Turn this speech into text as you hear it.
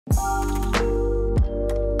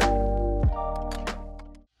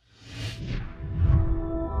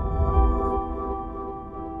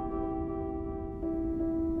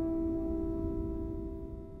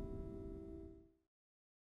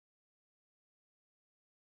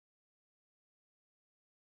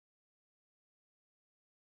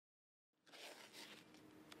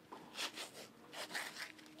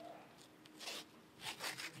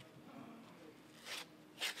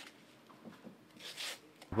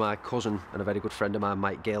my cousin and a very good friend of mine,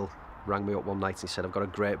 Mike Gill, rang me up one night and he said, I've got a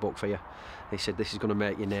great book for you. He said, this is going to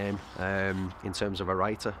make your name in terms of a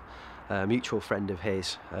writer. A mutual friend of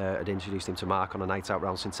his had introduced him to Mark on a night out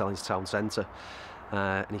round St Helens Town Centre.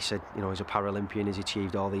 And he said, you know, he's a Paralympian, he's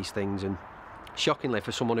achieved all these things. And shockingly,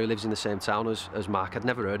 for someone who lives in the same town as Mark, I'd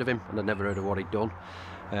never heard of him and I'd never heard of what he'd done.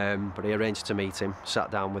 But he arranged to meet him, sat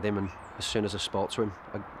down with him, and as soon as I spoke to him,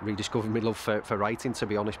 I rediscovered my love for writing, to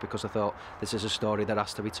be honest, because I thought this is a story that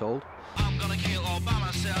has to be told. I'm gonna kill all by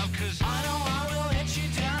myself, cause I know I will let you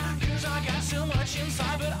down, cause I got so much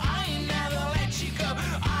inside, but I ain't never let you go,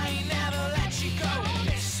 I ain't never let you go.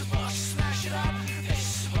 This must smash it up,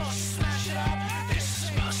 this must smash it up,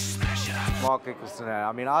 this must smash it up. Mark Ecclestone,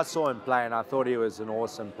 I mean, I saw him play and I thought he was an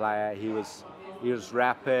awesome player. He was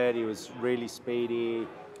rapid, he was really speedy.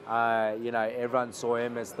 You know, everyone saw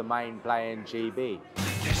him as the main player in GB.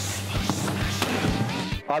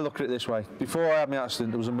 I look at it this way. Before I had my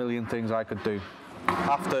accident, there was a million things I could do.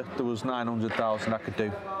 After, there was 900,000 I could do.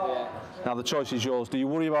 Yeah. Now, the choice is yours. Do you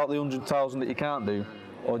worry about the 100,000 that you can't do,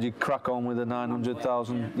 or do you crack on with the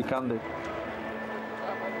 900,000 you can do?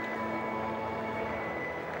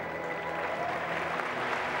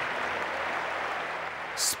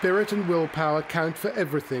 Spirit and willpower count for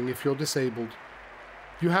everything if you're disabled.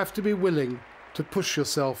 You have to be willing to push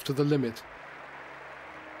yourself to the limit.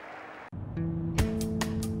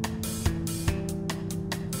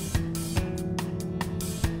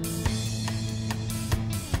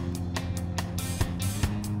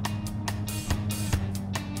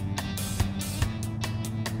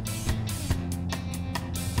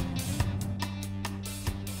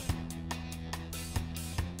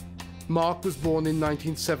 Mark was born in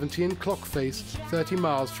 1970 in Clockface, 30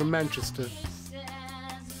 miles from Manchester.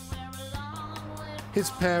 His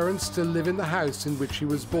parents still live in the house in which he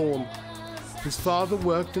was born. His father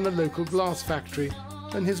worked in a local glass factory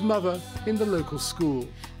and his mother in the local school.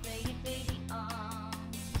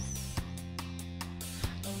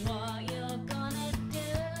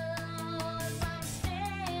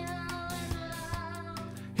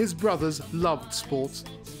 His brothers loved sports,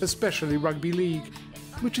 especially rugby league,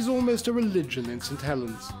 which is almost a religion in St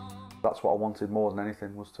Helens. That's what I wanted more than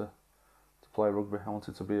anything, was to play rugby. I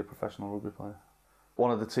wanted to be a professional rugby player. One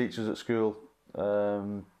of the teachers at school,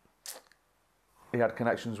 he had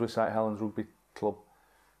connections with St Helens Rugby Club,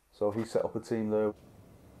 so he set up a team there.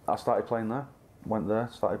 I started playing there, went there,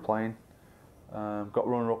 started playing, got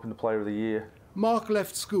runner-up in the Player of the Year. Mark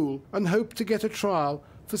left school and hoped to get a trial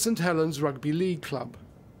for St Helens Rugby League Club.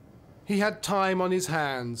 He had time on his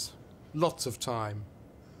hands, lots of time.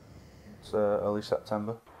 It's early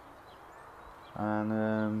September,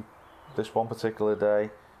 and this one particular day,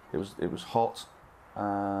 it was hot,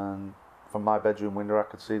 and from my bedroom window I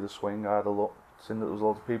could see the swing. I had a look, seen that there was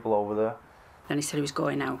loads of people over there. Then he said he was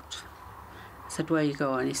going out. I said, where are you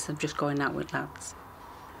going? He said, just going out with lads.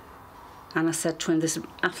 And I said to him, there's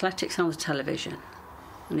athletics on the television.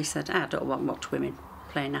 And he said, I don't want to watch women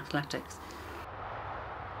playing athletics.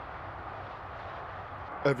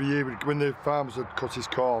 Every year when the farmers had cut his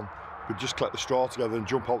corn, we'd just collect the straw together and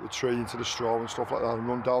jump out the tree into the straw and stuff like that, and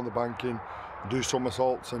run down the banking and do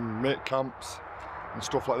somersaults and make camps and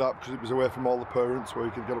stuff like that, because it was away from all the parents where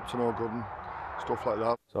you could get up to no good and stuff like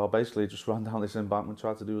that. So I basically just ran down this embankment,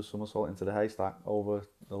 tried to do a somersault into the haystack over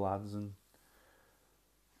the lads and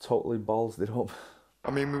totally ballsed it up.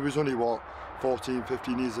 I mean, we was only, what, 14,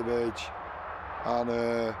 15 years of age, and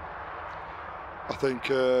I think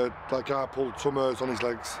like I pulled some hairs on his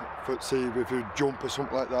legs for see if he'd jump or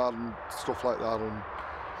something like that and stuff like that,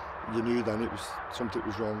 and you knew then it was something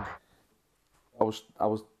was wrong. I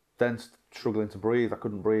was then struggling to breathe. I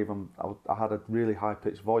couldn't breathe, and I had a really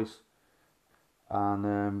high-pitched voice.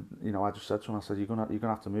 And you know, I just said to him, I said, "You're gonna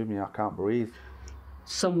have to move me. I can't breathe."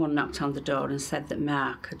 Someone knocked on the door and said that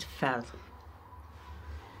Mark had fell,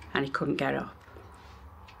 and he couldn't get up.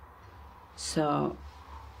 So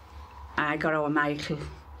I got our Michael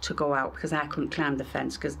to go out because I couldn't climb the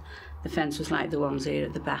fence, because the fence was like the ones here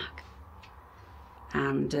at the back.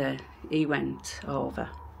 And he went over,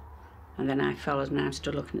 and then I followed, and I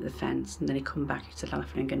stood looking at the fence, and then he come back. He said, "I'll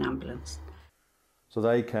have to ring an ambulance." So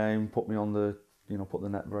they came, put me on the, you know, put the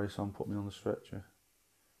neck brace on, put me on the stretcher,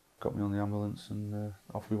 got me on the ambulance, and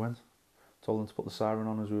off we went. Told them to put the siren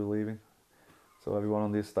on as we were leaving, so everyone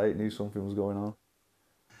on the estate knew something was going on.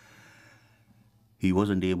 He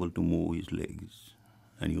wasn't able to move his legs,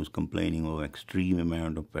 and he was complaining of extreme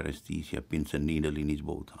amount of paresthesia, pins and needle in his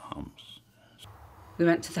both arms. We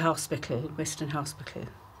went to the hospital, Western Hospital,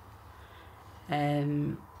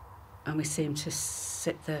 and we seemed to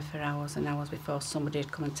sit there for hours and hours before somebody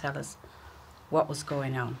had come and tell us what was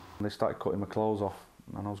going on. They started cutting my clothes off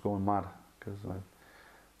and I was going mad because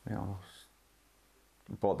you know.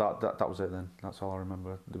 But that was it then. That's all I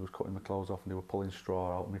remember. They was cutting my clothes off and they were pulling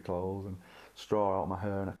straw out of my clothes and straw out of my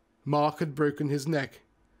hair. Mark had broken his neck.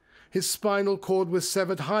 His spinal cord was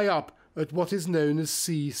severed high up at what is known as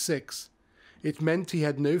C6. It meant he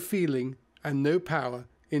had no feeling and no power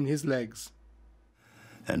in his legs.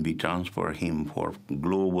 And we transfer him for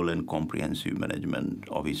global and comprehensive management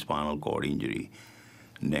of his spinal cord injury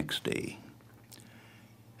next day.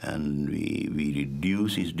 And we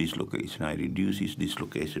reduce his dislocation. I reduce his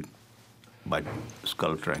dislocation by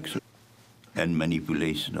skull traction and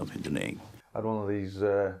manipulation of the neck. I had one of these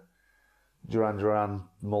Duran Duran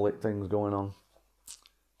mullet things going on,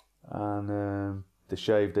 and they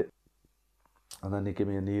shaved it, and then they give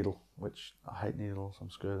me a needle, which I hate needles. I'm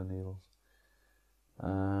scared of needles.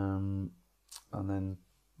 And then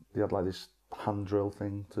they had like this hand drill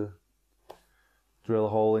thing to drill a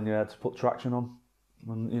hole in your head to put traction on.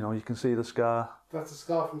 And you know, you can see the scar. That's a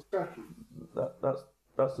scar from traction?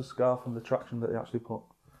 That's the scar from the traction that they actually put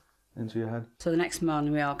into your head. So the next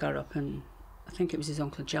morning we all got up, and I think it was his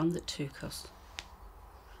Uncle John that took us.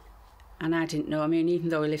 And I didn't know, I mean, even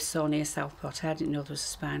though we lived so near Southport, I didn't know there was a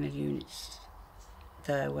spinal unit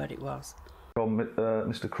there where it was.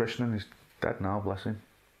 Mr. Krishnan, he's dead now, bless him.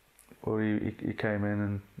 Well, he came in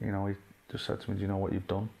and, you know, he just said to me, do you know what you've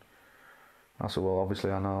done? I said, well,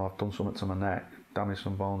 obviously I know I've done something to my neck, damaged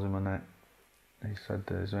some bones in my neck. He said,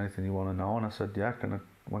 is there anything you want to know? And I said, yeah,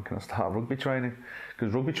 when can I start rugby training?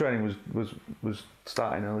 Because rugby training was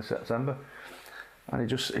starting early September. And he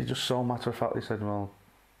just so matter-of-factly said, well,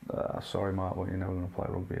 sorry Mark, but you're never going to play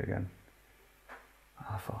rugby again.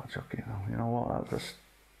 I thought, you know what, that just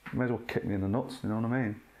may as well kick me in the nuts, you know what I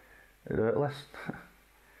mean? It hurt less.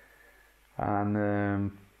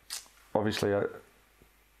 And obviously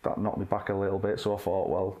that knocked me back a little bit, so I thought,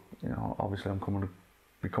 well, you know, obviously I'm going to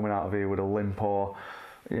be coming out of here with a limp or,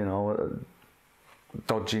 you know, a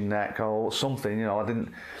dodgy neck or something, you know.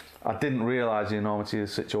 I didn't realise the enormity of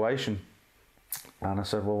the situation. And I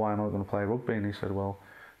said, well, why am I going to play rugby? And he said, well,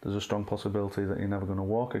 there's a strong possibility that you're never going to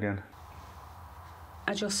walk again.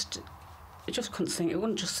 I just couldn't think, it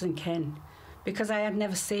wouldn't just sink in. Because I had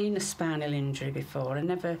never seen a spinal injury before. I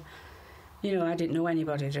never, you know, I didn't know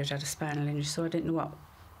anybody that had a spinal injury, so I didn't know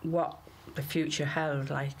what the future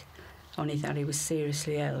held, like, only that he was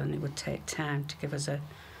seriously ill and it would take time to give us a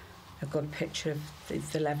good picture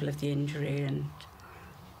of the level of the injury and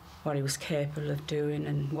what he was capable of doing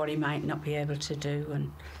and what he might not be able to do,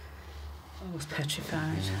 and I was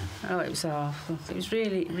petrified. Yeah. Oh, it was awful. It was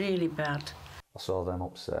really, really bad. I saw them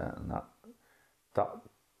upset, and that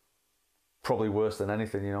probably worse than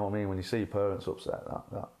anything, you know what I mean, when you see your parents upset,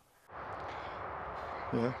 that.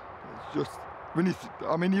 Yeah, it's just, when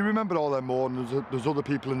I mean, you remember all them mornings, there's other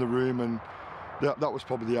people in the room, and that was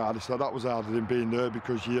probably the hardest. That was harder than being there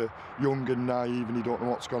because you're young and naive and you don't know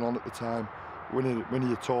what's going on at the time. When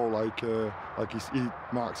you're told, like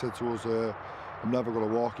Mark said to us, I'm never going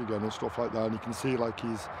to walk again and stuff like that, and you can see like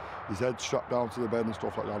his head strapped down to the bed and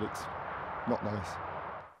stuff like that. It's not nice.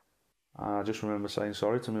 I just remember saying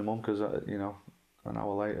sorry to my mum because, you know, an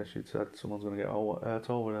hour later she'd said someone's going to get hurt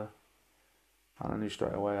over there, and I knew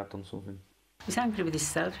straight away I'd done something. He was angry with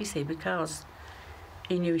himself, you see, because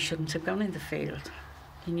he knew he shouldn't have gone in the field.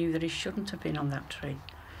 He knew that he shouldn't have been on that tree.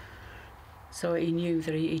 So he knew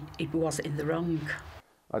that he was in the wrong.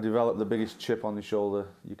 I developed the biggest chip on the shoulder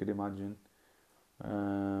you could imagine.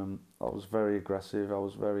 I was very aggressive, I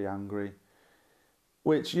was very angry,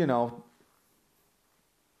 which, you know,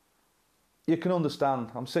 you can understand.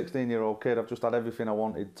 I'm a 16-year-old kid, I've just had everything I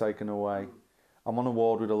wanted taken away. I'm on a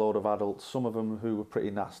ward with a load of adults, some of them who were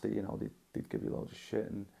pretty nasty, you know, they'd give you loads of shit.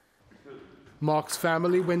 And Mark's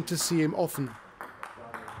family went to see him often.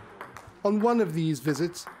 On one of these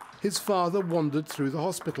visits, his father wandered through the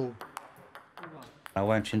hospital. I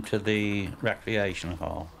went into the recreation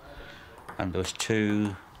hall and there was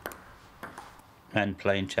two men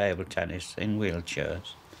playing table tennis in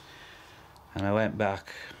wheelchairs. And I went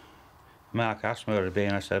back. Mark asked me where I'd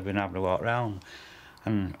been. I said, I've been having a walk round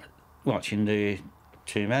and watching the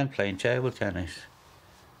two men playing table tennis.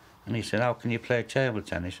 And he said, how can you play table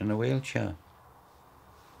tennis in a wheelchair?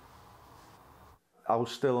 I was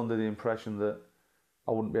still under the impression that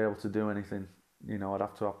I wouldn't be able to do anything. You know, I'd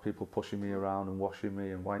have to have people pushing me around and washing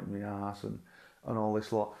me and wiping my arse and all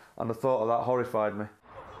this lot. And the thought of that horrified me.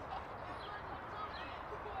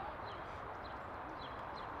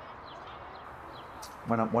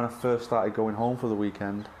 When I first started going home for the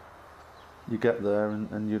weekend, you get there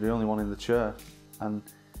and you're the only one in the chair, and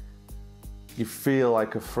you feel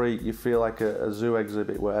like a freak. You feel like a zoo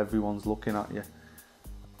exhibit where everyone's looking at you.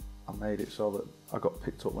 I'm made it so that I got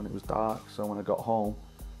picked up when it was dark. So when I got home,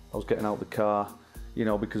 I was getting out the car, you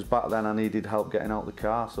know, because back then I needed help getting out the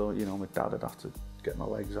car. So, you know, my dad would have to get my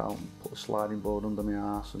legs out and put a sliding board under my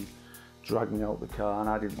arse and drag me out the car, and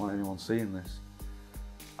I didn't want anyone seeing this.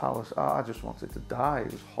 I just wanted to die.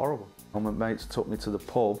 It was horrible. And my mates took me to the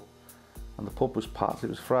pub, and the pub was packed. It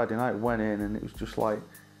was Friday night. Went in, and it was just like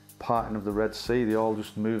parting of the Red Sea. They all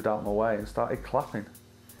just moved out of my way and started clapping.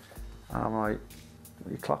 And I'm like, what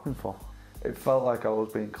are you clapping for? It felt like I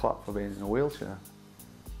was being clapped for being in a wheelchair,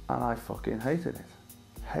 and I fucking hated it.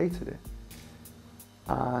 Hated it.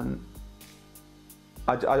 And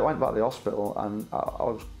I went back to the hospital, and I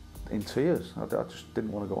was in tears. I just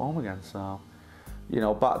didn't want to go home again. So, you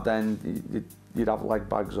know, back then you'd have leg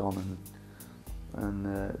bags on,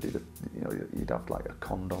 and you know, you'd have like a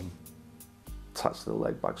condom attached to the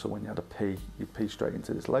leg bag, so when you had to pee, you'd pee straight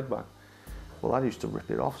into this leg bag. Well, I used to rip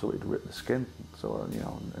it off, so it'd rip the skin. So, you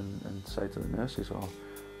know, and say to the nurses, "Oh,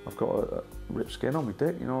 I've got a ripped skin on my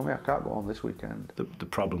dick. You know what I mean? I can't go on this weekend." The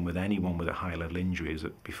problem with anyone with a high-level injury is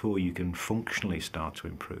that before you can functionally start to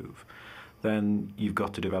improve, then you've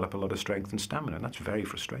got to develop a lot of strength and stamina, and that's very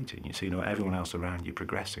frustrating. You see, you know, everyone else around you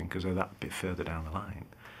progressing because they're that bit further down the line,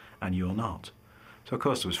 and you're not. So, of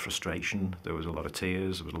course, there was frustration, there was a lot of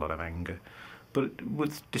tears, there was a lot of anger, but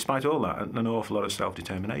despite all that, an awful lot of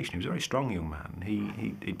self-determination. He was a very strong young man.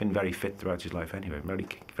 He'd been very fit throughout his life anyway,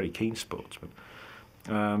 very keen sportsman,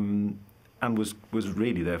 and was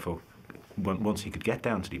really, therefore, once he could get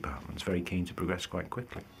down to departments, very keen to progress quite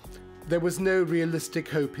quickly. There was no realistic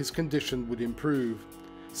hope his condition would improve.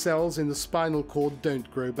 Cells in the spinal cord don't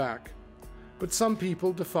grow back. But some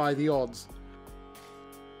people defy the odds.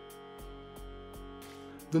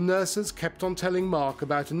 The nurses kept on telling Mark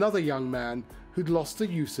about another young man who'd lost the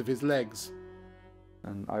use of his legs.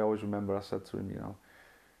 And I always remember I said to him, you know,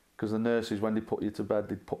 because the nurses, when they put you to bed,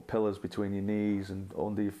 they'd put pillars between your knees and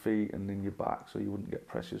under your feet and in your back so you wouldn't get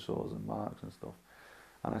pressure sores and marks and stuff.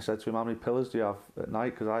 And I said to him, how many pillars do you have at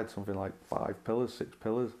night? Because I had something like 5 pillars, 6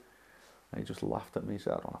 pillars. And he just laughed at me. He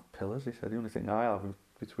said, I don't have pillars. He said, the only thing I have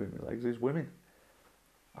between my legs is women.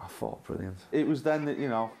 I thought, brilliant. It was then that, you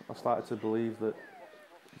know, I started to believe that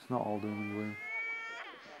it's not all doom and gloom.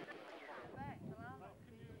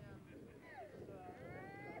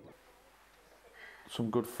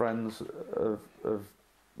 Some good friends of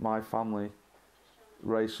my family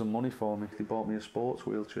raised some money for me. They bought me a sports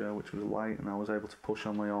wheelchair which was light, and I was able to push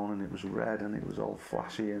on my own, and it was red and it was all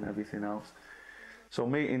flashy and everything else. So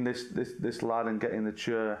meeting this lad and getting the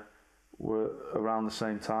chair were around the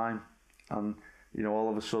same time, and you know, all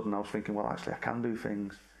of a sudden I was thinking, well, actually I can do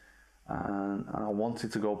things, and I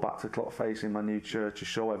wanted to go back to clock facing my new chair to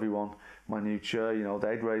show everyone my new chair. You know,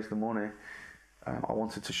 they'd raised the money. I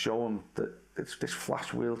wanted to show them that this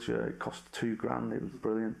flash wheelchair, it cost $2 grand. It was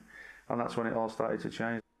brilliant. And that's when it all started to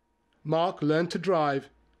change. Mark learned to drive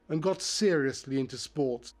and got seriously into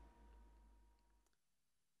sports.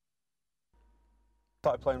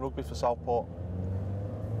 Started playing rugby for Southport,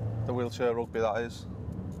 the wheelchair rugby that is.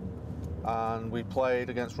 And we played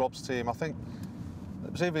against Rob's team. I think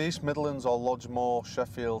it was either East Midlands or Lodgemore,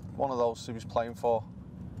 Sheffield, one of those he was playing for.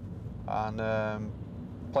 And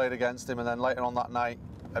played against him, and then later on that night,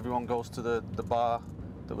 everyone goes to the bar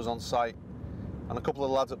that was on site. And a couple of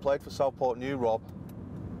the lads that played for Southport knew Rob,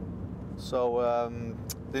 so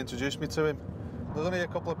they introduced me to him. There's only a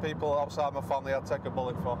couple of people outside my family I'd take a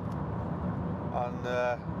bullet for,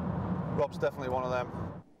 and Rob's definitely one of them.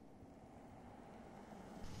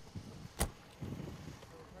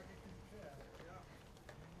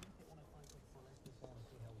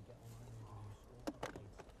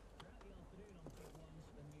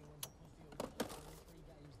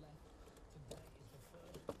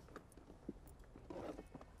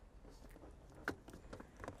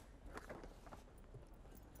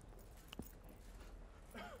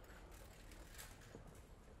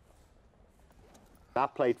 I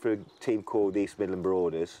played for a team called East Midland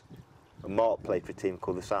Marauders, and Mark played for a team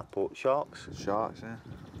called the Southport Sharks. Sharks, yeah.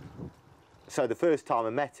 So the first time I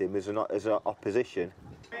met him as an opposition.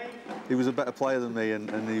 He was a better player than me,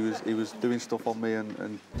 and he was doing stuff on me,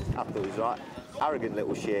 and I thought he was right, arrogant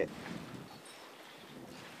little shit.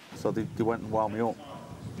 So they went and wound me up.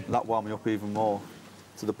 That wound me up even more,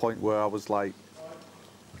 to the point where I was like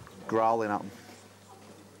growling at them.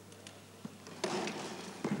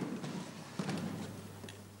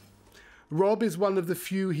 Rob is one of the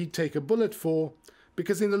few he'd take a bullet for,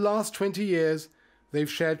 because in the last 20 years they've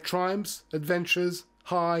shared triumphs, adventures,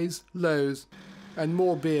 highs, lows, and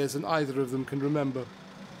more beers than either of them can remember.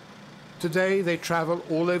 Today they travel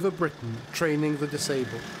all over Britain training the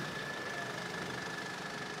disabled.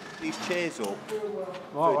 these chairs up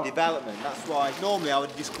for development. That's why normally I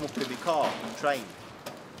would just come up in my car and train.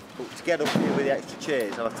 But to get up here with the extra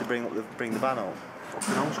chairs, I have to bring the van up.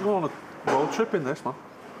 Fucking hell, we should go on a road trip in this, man.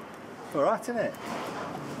 All right, isn't it?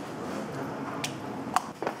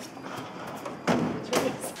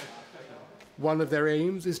 One of their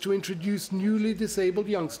aims is to introduce newly disabled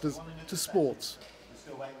youngsters to sports.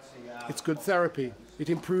 It's good therapy. It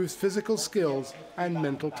improves physical skills and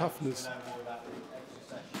mental toughness.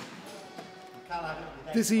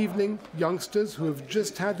 This evening, youngsters who have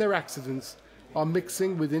just had their accidents are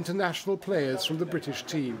mixing with international players from the British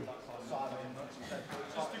team.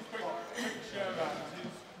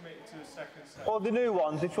 Or the new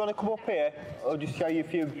ones, if you want to come up here, I'll just show you a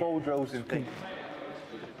few ball drills and things.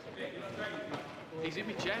 He's in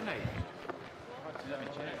my chair, mate. He's in my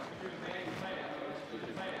chair.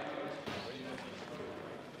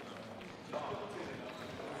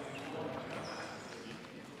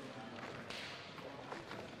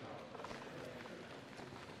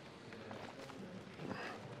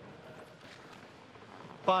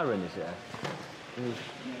 Byron is here.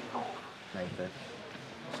 Nathan.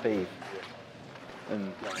 Steve.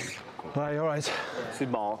 And Hi, all right. this is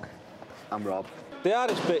Mark and Rob. The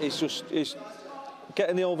hardest bit is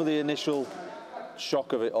getting over the initial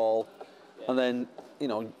shock of it all, and then, you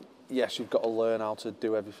know, yes, you've got to learn how to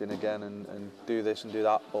do everything again and do this and do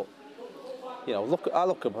that, but, you know, I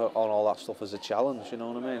look on all that stuff as a challenge, you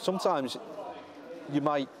know what I mean? Sometimes you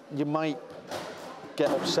might get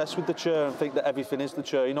obsessed with the chair and think that everything is the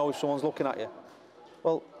chair. You know, if someone's looking at you,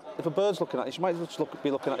 well, if a bird's looking at you, she might just be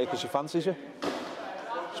looking at you because she fancies you.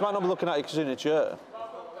 She might not be looking at you because you're in a chair.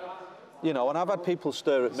 You know, and I've had people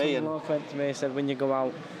stare at me. Someone went to me and said, when you go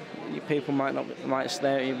out, people might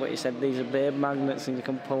stare at you, but he said these are beard magnets and you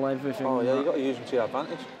can pull everything. Oh yeah, you've got to use them to your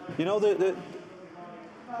advantage. You know, the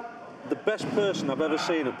best person I've ever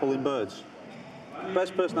seen at pulling birds,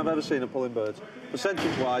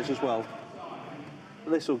 percentage-wise as well,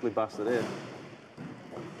 this ugly bastard here.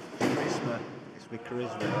 Charisma. It's with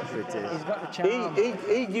charisma, that's what it is. He's got the charm.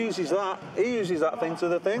 He uses that thing to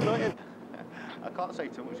the thing, don't you? I can't say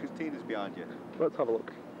too much because Tina's behind you. Let's have a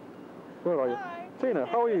look. Where are you? Hi. Tina,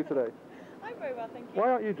 how are you today? I'm very well, thank you. Why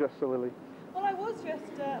aren't you dressed so lily? Well, I was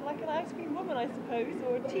dressed like an ice cream woman, I suppose,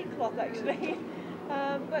 or a tea cloth, actually.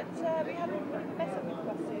 But we had a bit of a mess up with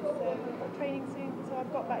buses, so we've got training soon, so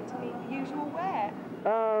I've got back to me usual wear.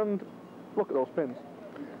 And look at those pins.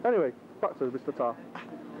 Anyway, back to Mr. Tar.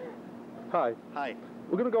 Hi. Hi.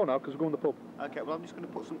 We're going to go now because we're going to the pub. Okay, well, I'm just going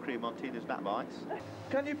to put some cream on Tina's nap ice.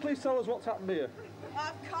 Can you please tell us what's happened here?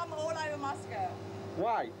 I've come all over my skirt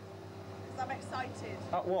Why? because I'm excited.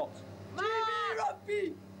 At what? GB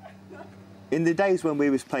rugby! In the days when we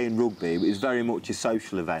was playing rugby, it was very much a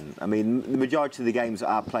social event. I mean, the majority of the games that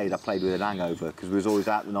I played with an hangover because we was always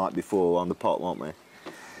out the night before on the pot, weren't we?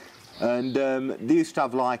 And they used to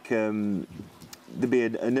have like, there'd be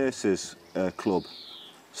a nurses club.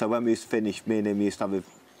 So when we used to finish, me and him used to have a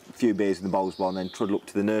few beers in the bowls bar and then trundle up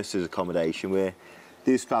to the nurses' accommodation where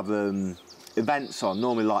they used to have events on,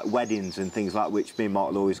 normally like weddings and things like which me and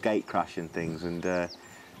Mark would always gate crash and things. And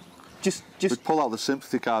just We'd pull out the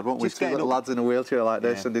sympathy card, won't we? Two little lads in a wheelchair like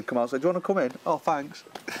this, and they'd come out and say, do you want to come in? Oh, thanks.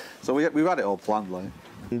 So we had it all planned, like.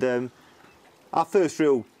 And our first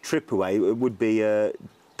real trip away would be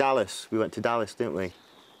Dallas. We went to Dallas, didn't we?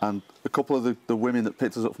 And a couple of the women that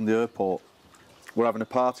picked us up from the airport were having a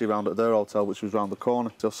party around at their hotel, which was round the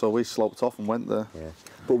corner. So we sloped off and went there. Yeah.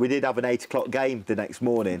 But we did have an 8 o'clock game the next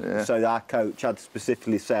morning. Yeah. So our coach had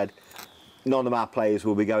specifically said, none of our players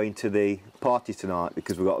will be going to the party tonight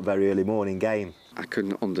because we've got a very early morning game. I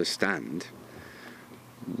couldn't understand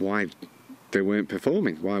why they weren't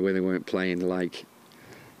performing, why they weren't playing like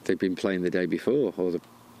they'd been playing the day before or the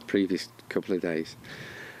previous couple of days.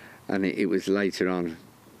 And it was later on,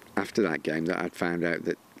 after that game, that I'd found out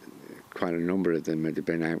that quite a number of them had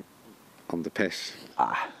been out on the piss.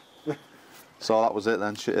 So that was it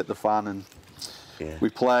then, shit hit the fan, and we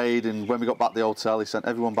played, and when we got back to the hotel, he sent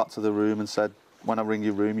everyone back to the room and said, when I ring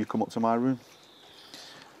your room, you come up to my room.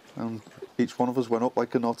 And each one of us went up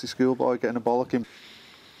like a naughty schoolboy getting a bollocking.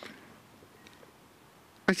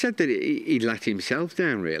 I said that he let himself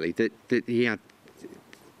down, really, that he had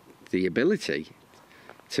the ability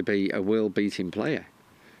to be a world-beating player,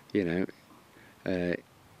 you know,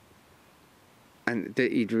 and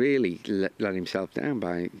that he'd really let himself down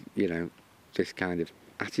by, you know, this kind of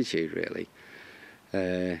attitude, really.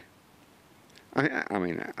 I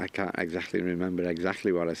mean, I can't exactly remember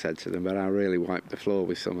exactly what I said to them, but I really wiped the floor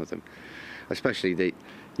with some of them, especially the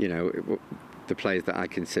players that I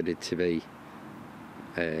considered to be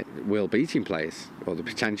world-beating players, or the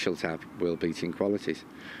potential to have world-beating qualities.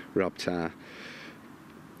 Rob Tarr,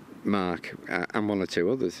 Mark, and one or two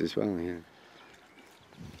others as well, yeah.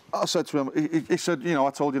 I said to him, he said, you know,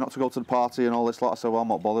 I told you not to go to the party and all this lot. I said, well, I'm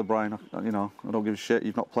not bothered, Brian. You know, I don't give a shit.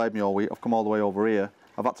 You've not played me all week. I've come all the way over here.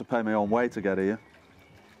 I've had to pay my own way to get here.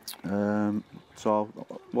 So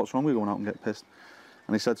what's wrong with going out and get pissed?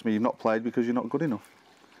 And he said to me, you've not played because you're not good enough.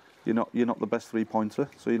 You're not the best three-pointer,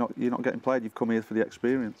 so you're not getting played. You've come here for the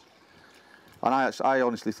experience. And I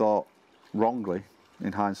honestly thought, wrongly,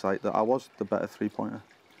 in hindsight, that I was the better three-pointer.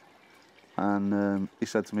 And he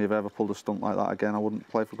said to me, if I ever pulled a stunt like that again, I wouldn't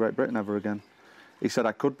play for Great Britain ever again. He said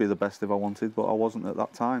I could be the best if I wanted, but I wasn't at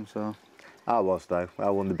that time, so... I was, though. I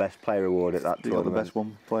won the best player award at that tournament. You got the best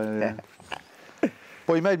one player, yeah.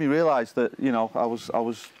 But he made me realise that, you know,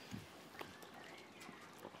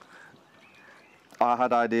 I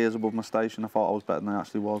had ideas above my station. I thought I was better than I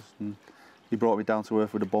actually was. And he brought me down to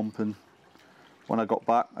earth with a bump, and when I got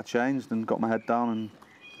back, I changed and got my head down, and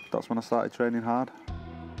that's when I started training hard.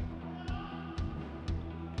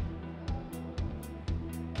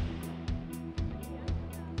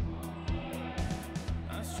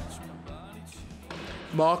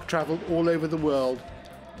 Mark travelled all over the world,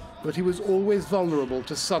 but he was always vulnerable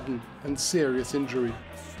to sudden and serious injury.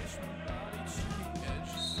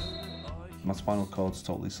 My spinal cord's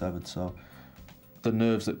totally severed, so the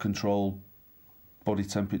nerves that control body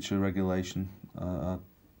temperature regulation are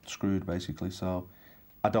screwed, basically. So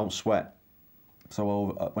I don't sweat,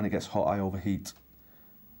 so when it gets hot I overheat,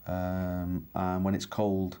 and when it's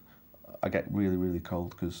cold I get really, really cold,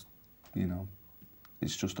 because, you know,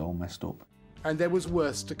 it's just all messed up. And there was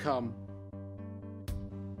worse to come.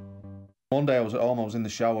 One day I was at home, I was in the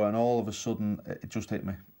shower, and all of a sudden it just hit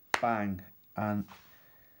me, bang, and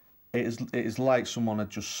it is like someone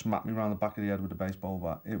had just smacked me around the back of the head with a baseball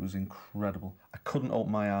bat. It was incredible. I couldn't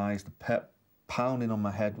open my eyes. The pounding on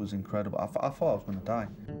my head was incredible. I thought I was going to die.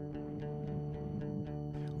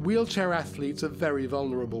 Wheelchair athletes are very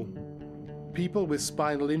vulnerable. People with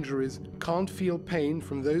spinal injuries can't feel pain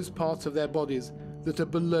from those parts of their bodies that are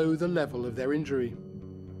below the level of their injury.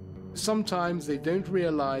 Sometimes they don't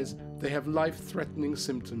realise they have life-threatening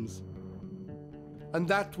symptoms. And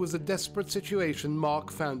that was a desperate situation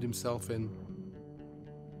Mark found himself in.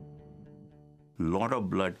 A lot of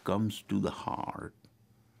blood comes to the heart,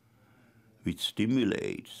 which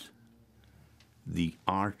stimulates the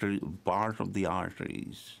artery, part of the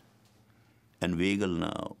arteries, and vagal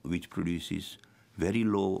nerve, which produces very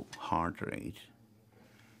low heart rate,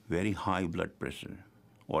 very high blood pressure,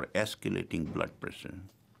 or escalating blood pressure.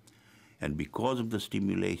 And because of the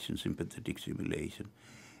stimulation, sympathetic stimulation,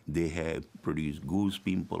 they have produced goose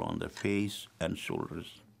pimple on their face and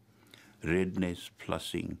shoulders, redness,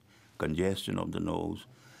 flushing, congestion of the nose,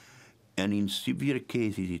 and in severe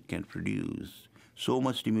cases it can produce so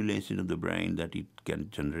much stimulation of the brain that it can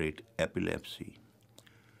generate epilepsy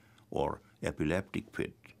or epileptic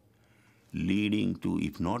fit, leading to,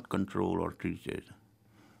 if not controlled or treated,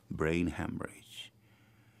 brain hemorrhage.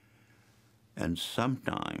 And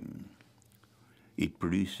sometimes it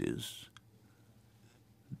produces,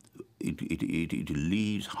 it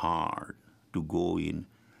leads heart to go in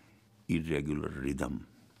irregular rhythm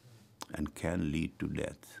and can lead to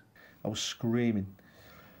death. I was screaming,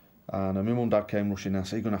 and my mum and dad came rushing. I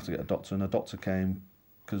said, you're going to have to get a doctor, and a doctor came,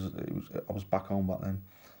 because I was back home back then,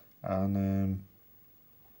 and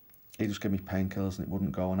he just gave me painkillers and it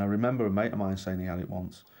wouldn't go. And I remember a mate of mine saying he had it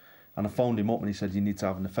once, and I phoned him up and he said, you need to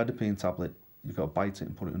have an ephedrine tablet. You've got to bite it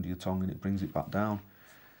and put it under your tongue and it brings it back down.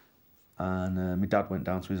 And my dad went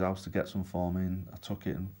down to his house to get some for me, and I took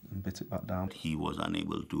it and bit it back down. He was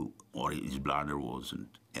unable to, or his bladder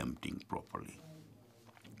wasn't emptying properly.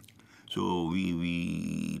 So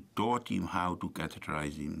we taught him how to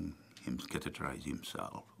catheterize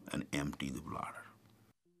himself and empty the bladder.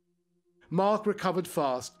 Mark recovered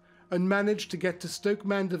fast and managed to get to Stoke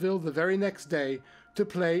Mandeville the very next day to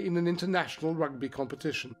play in an international rugby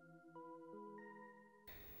competition.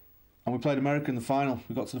 And we played America in the final.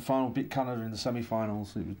 We got to the final, beat Canada in the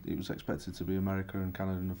semi-finals. It was expected to be America and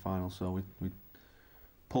Canada in the final, so we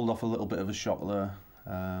pulled off a little bit of a shock there.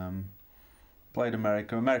 Played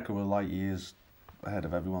America. America were light years ahead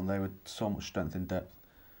of everyone. They were so much strength in depth.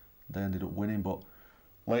 They ended up winning, but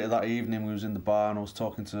later that evening we was in the bar and I was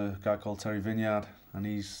talking to a guy called Terry Vineyard, and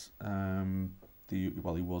he's he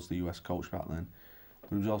was the US coach back then, but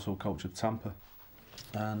he was also a coach of Tampa.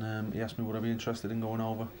 And he asked me would I be interested in going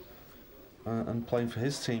over and playing for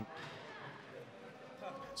his team.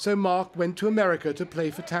 So Mark went to America to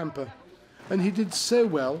play for Tampa, and he did so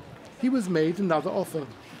well he was made another offer.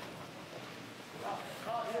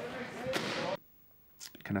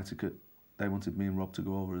 Connecticut. They wanted me and Rob to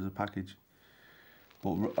go over as a package.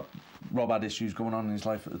 But Rob had issues going on in his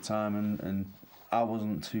life at the time, and I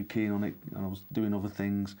wasn't too keen on it, and I was doing other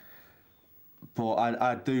things. But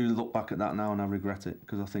I do look back at that now and I regret it,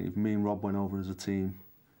 because I think if me and Rob went over as a team,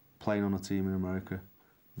 playing on a team in America,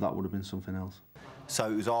 that would have been something else. So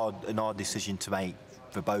it was an hard decision to make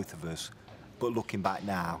for both of us. But looking back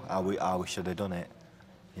now, I wish I'd have done it.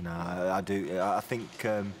 You know, I do. I think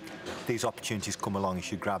these opportunities come along, you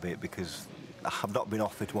should grab it, because I've not been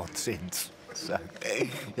offered one since. So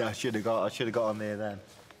yeah, I should have got on there then.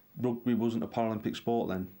 Rugby wasn't a Paralympic sport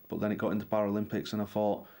then, but then it got into Paralympics, and I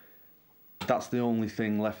thought that's the only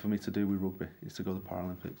thing left for me to do with rugby, is to go to the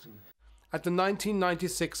Paralympics. At the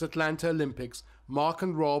 1996 Atlanta Olympics, Mark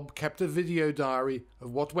and Rob kept a video diary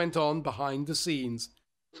of what went on behind the scenes.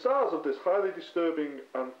 The stars of this highly disturbing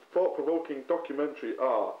and thought-provoking documentary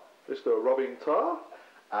are Mr. Robin Tarr.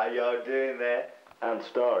 How y'all doing there? And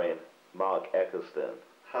starring Mark Ecclestone.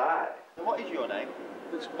 Hi. And what is your name?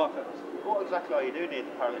 It's Mark Ecclestone. What exactly are you doing here at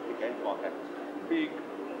the Paralympic Games, Mark Ecclestone? Being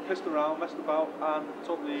pissed around, messed about, and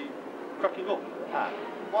totally cracking up. Ah,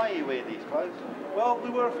 why are you wearing these clothes? Well, we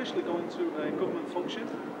were officially going to a government function.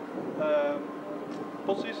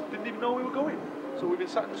 Buses didn't even know we were going. So we've been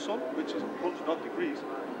sat in the sun, which is 100 odd degrees,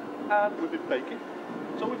 and we've been baking.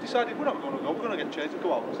 So we've decided we're not going to go, we're going to get changed and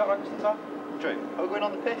go out. Is that right, Mr. Tarr? True. Are we going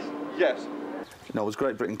on the piss? Yes. No, as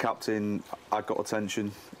Great Britain captain, I got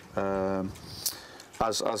attention.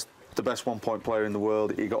 As the best one-point player in the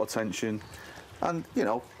world, he got attention. And, you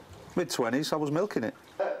know, mid-20s, I was milking it.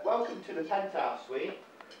 Welcome to the penthouse suite.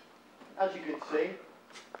 As you can see,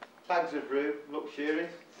 bags of room,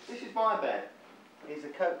 luxurious. This is my bed. These are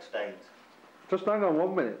coke stains. Just hang on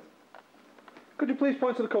 1 minute. Could you please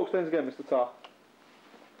point to the coke stains again, Mr. Tarr?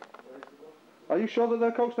 Are you sure that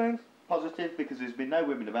they're coke stains? Positive, because there's been no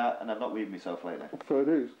women about and I've not weaved myself lately. Fair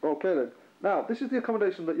dues. Okay then. Now, this is the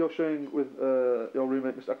accommodation that you're sharing with your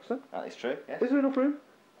roommate, Mr. Ecclestone. That is true, yes. Is there enough room?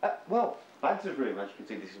 Well, bags of room, as you can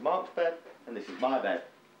see. This is Mark's bed and this is my bed.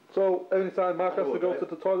 So, anytime Mark has to go to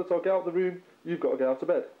the toilet or get out of the room, you've got to get out of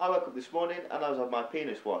bed? I woke up this morning and I was having my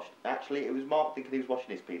penis washed. Actually, it was Mark thinking he was washing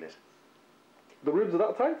his penis. The rooms are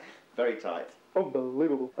that tight? Very tight.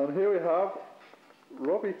 Unbelievable. And here we have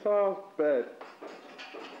Robbie Tarr's bed.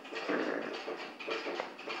 Can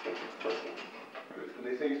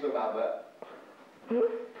you see some of it?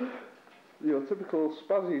 Your typical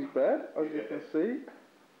Spazzy's bed, as you can see.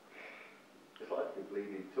 It's like the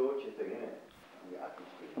bleeding torture thing, isn't it? Yeah, I can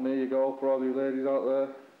see. And there you go for all you ladies out there.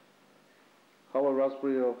 Hollow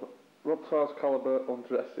raspberry of Rob Tarr's calibre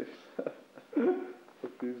undresses.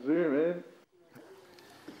 If you zoom in.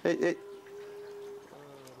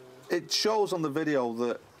 It shows on the video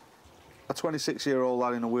that a 26-year-old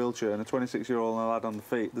lad in a wheelchair and a 26-year-old lad on the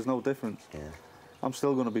feet, there's no difference. Yeah. I'm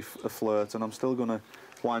still going to be a flirt, and I'm still going to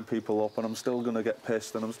wind people up, and I'm still going to get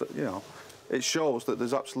pissed, and you know, it shows that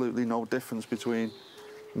there's absolutely no difference between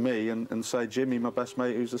me and say Jimmy, my best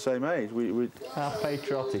mate, who's the same age. How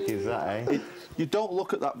patriotic is that, eh? You don't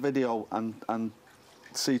look at that video and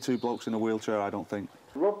see two blokes in a wheelchair, I don't think.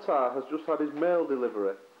 Rob Tarr has just had his mail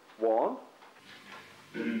delivery. One.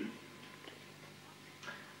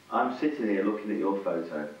 I'm sitting here looking at your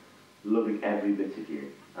photo, loving every bit of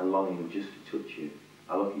you, and longing just to touch you.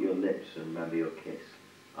 I look at your lips and remember your kiss.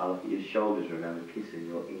 I look at your shoulders and remember kissing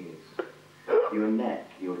your ears. Your neck,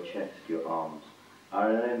 your chest, your arms. I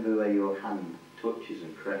remember where your hand touches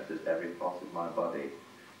and caresses every part of my body.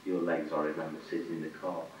 Your legs, I remember sitting in the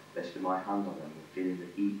car, resting my hand on them and feeling the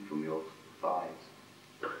heat from your thighs.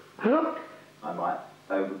 I might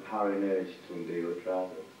overpowering urge to undo your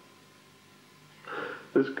trousers.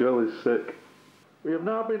 This girl is sick. We have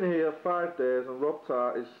now been here 5 days and Rob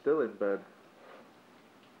Tarr is still in bed.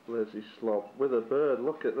 Lazy slob. With a bird,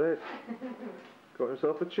 look at this. Got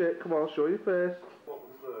himself a chick, come on, show your face.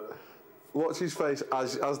 What's his face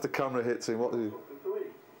as the camera hits him? What is he?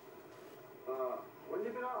 When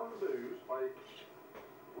you've been out on the booze,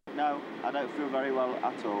 No, I don't feel very well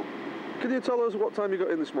at all. Can you tell us what time you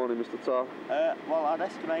got in this morning, Mr. Tarr? Well, I'd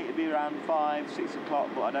estimate it'd be around 5, 6 o'clock,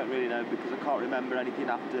 but I don't really know because I can't remember anything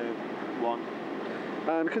after 1.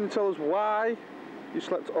 And can you tell us why you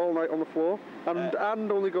slept all night on the floor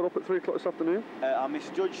and only got up at 3 o'clock this afternoon? I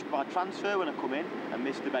misjudged my transfer when I come in and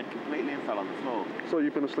missed the bed completely and fell on the floor. So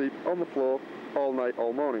you've been asleep on the floor all night,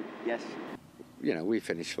 all morning? Yes. You know, we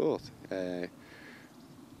finished 4th,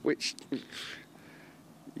 which,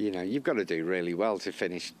 you know, you've got to do really well to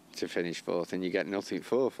finish 4th, and you get nothing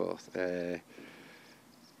for 4th.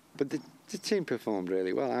 But the team performed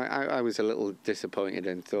really well. I was a little disappointed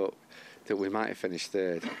and thought that we might have finished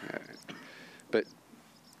 3rd. But,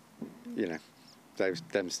 you know,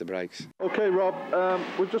 them's the breaks. Okay, Rob,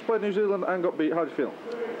 we've just played New Zealand and got beat. How do you feel?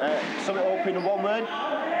 Sum it up in one word.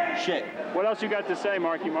 Shit. What else you got to say,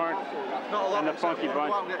 Marky Mark? Not a lot. And the funky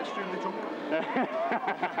bunch. Go out and get extremely drunk.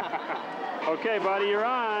 Okay, buddy, you're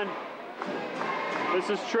on. This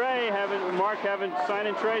is Trey, Mark having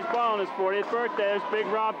signing Trey's ball on his 40th birthday. There's Big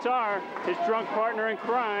Rob Tarr, his drunk partner in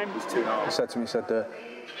crime. He said to me,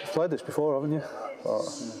 you've played this before, haven't you?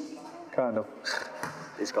 Kind of.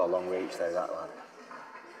 He's got a long reach though, that lad.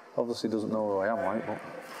 Obviously doesn't know who I am, like, but...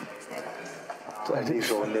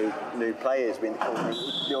 These are all new players.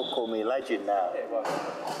 You'll call me a legend now.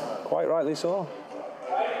 Quite rightly so.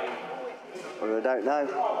 Well, I don't know.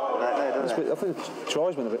 I think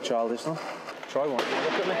Troy's been a bit childish, though. Troy won't even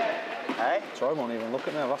look at me. Hey? Troy won't even look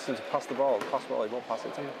at me. I've asked him to pass the ball. He won't pass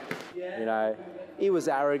it to me. You know, he was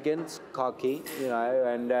arrogant, cocky, you know,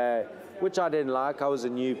 and which I didn't like. I was a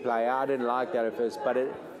new player. I didn't like that at first,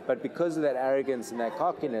 but because of that arrogance and that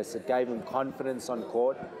cockiness, it gave him confidence on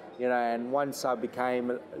court. You know, and once I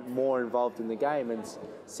became more involved in the game and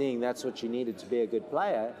seeing that's what you needed to be a good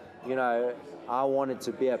player, you know, I wanted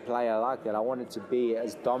to be a player like that. I wanted to be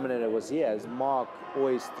as dominant as he is. Mark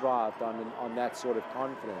always thrived on that sort of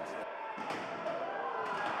confidence.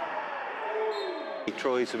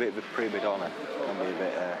 Troy's a bit of a prima donna.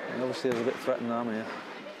 And obviously I was a bit threatened, aren't I?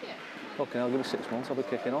 Okay, I'll give me 6 months. I'll be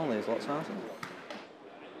kicking all these lots, aren't I?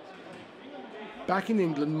 Back in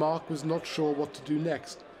England, Mark was not sure what to do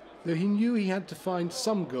next, though he knew he had to find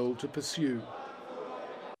some goal to pursue.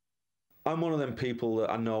 I'm one of them people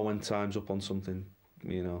that I know when time's up on something,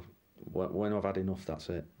 you know, when I've had enough, that's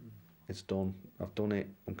it. It's done. I've done it.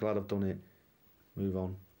 I'm glad I've done it. Move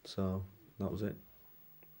on. So that was it.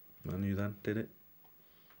 I knew then, did it.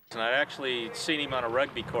 And I'd actually seen him on a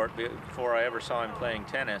rugby court before I ever saw him playing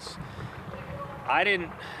tennis. I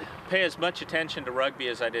didn't pay as much attention to rugby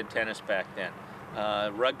as I did tennis back then.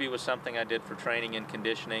 Rugby was something I did for training and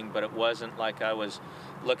conditioning, but it wasn't like I was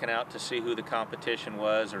looking out to see who the competition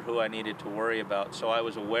was or who I needed to worry about. So I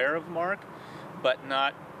was aware of Mark, but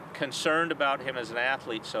not concerned about him as an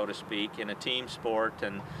athlete, so to speak, in a team sport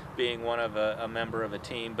and being one of a member of a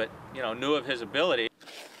team, but, you know, knew of his ability.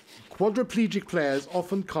 Quadriplegic players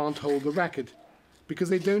often can't hold the racket because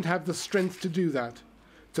they don't have the strength to do that,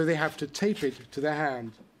 so they have to tape it to their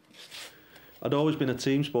hand. I'd always been a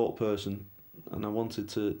team sport person, and I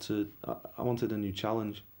wanted I wanted a new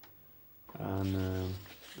challenge, and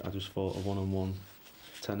I just thought a one-on-one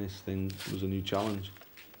tennis thing was a new challenge.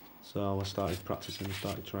 So I started practicing and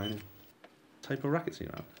started training. Tape a racket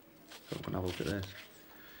around. So I can have a look at this.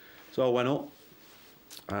 So I went up,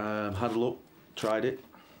 had a look, tried it.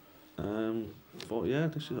 Thought, yeah,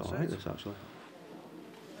 this is alright, this actually.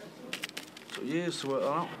 Took years to work that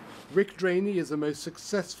out. Rick Draney is the most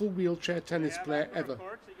successful wheelchair tennis player ever,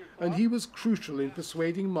 and he was crucial in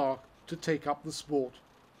persuading Mark to take up the sport.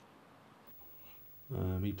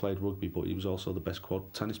 He played rugby, but he was also the best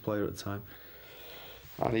quad tennis player at the time.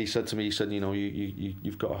 And he said to me, you know,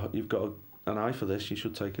 you've got an eye for this. You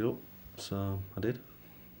should take it up. So I did.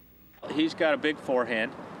 He's got a big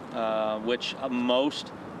forehand, which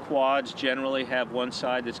most quads generally have one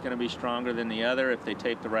side that's going to be stronger than the other if they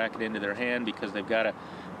tape the racket into their hand because they've got to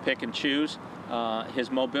pick and choose.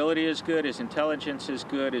 His mobility is good, his intelligence is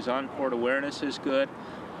good, his on-court awareness is good.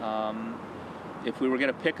 If we were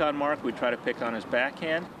going to pick on Mark, we'd try to pick on his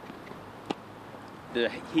backhand. The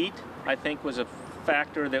heat, I think, was a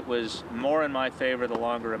factor that was more in my favor the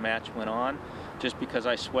longer a match went on, just because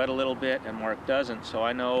I sweat a little bit and Mark doesn't. So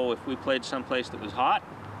I know if we played someplace that was hot,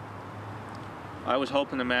 I was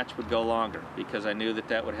hoping the match would go longer because I knew that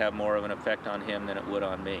that would have more of an effect on him than it would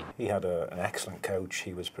on me. He had an excellent coach.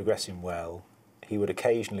 He was progressing well. He would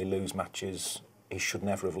occasionally lose matches he should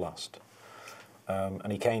never have lost.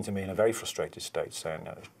 And he came to me in a very frustrated state saying,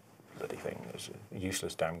 no, bloody thing, it was a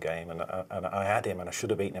useless damn game, and I had him and I should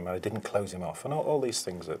have beaten him and I didn't close him off, and all these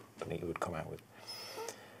things that he would come out with.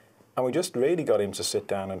 And we just really got him to sit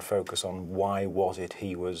down and focus on why was it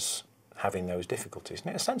he was having those difficulties.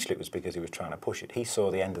 And essentially it was because he was trying to push it. He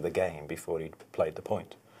saw the end of the game before he'd played the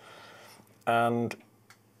point. And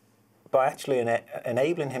by actually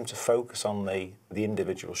enabling him to focus on the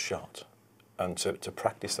individual shot and to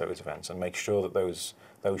practice those events and make sure that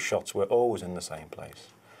those shots were always in the same place,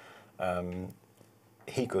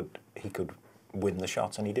 he could win the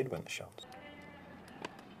shots, and he did win the shots.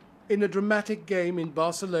 In a dramatic game in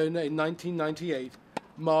Barcelona in 1998,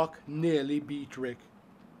 Mark nearly beat Rick.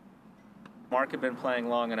 Mark had been playing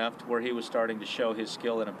long enough to where he was starting to show his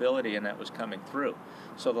skill and ability, and that was coming through.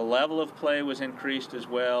 So the level of play was increased as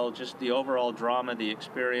well, just the overall drama, the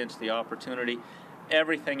experience, the opportunity,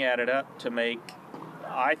 everything added up to make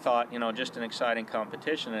I thought, you know, just an exciting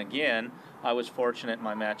competition. And again, I was fortunate in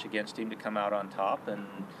my match against him to come out on top and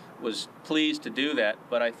was pleased to do that.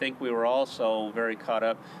 But I think we were also very caught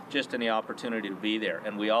up just in the opportunity to be there.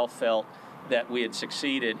 And we all felt that we had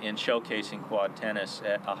succeeded in showcasing quad tennis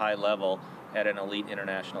at a high level at an elite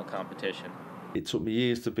international competition. It took me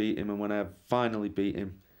years to beat him, and when I finally beat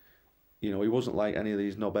him, you know, he wasn't like any of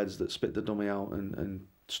these knobheads that spit the dummy out and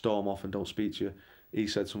storm off and don't speak to you. He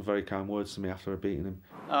said some very kind words to me after I beaten him.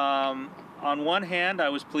 On one hand, I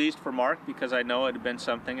was pleased for Mark because I know it had been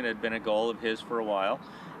something, it had been a goal of his for a while.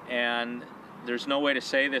 And there's no way to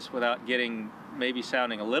say this without maybe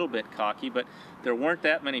sounding a little bit cocky, but there weren't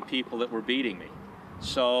that many people that were beating me.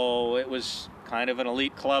 So it was kind of an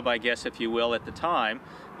elite club, I guess, if you will, at the time,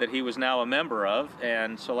 that he was now a member of.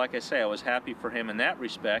 And so, like I say, I was happy for him in that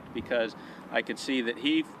respect because I could see that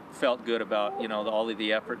he felt good about, you know, all of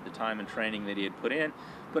the effort, the time and training that he had put in.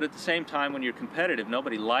 But at the same time, when you're competitive,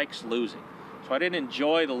 nobody likes losing. So I didn't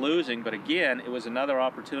enjoy the losing, but again, it was another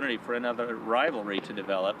opportunity for another rivalry to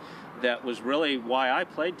develop. That was really why I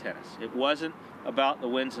played tennis. It wasn't about the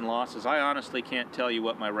wins and losses. I honestly can't tell you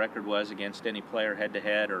what my record was against any player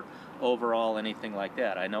head-to-head or overall anything like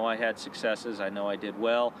that. I know I had successes, I know I did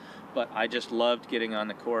well, but I just loved getting on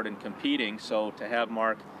the court and competing. So to have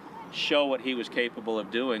Mark show what he was capable of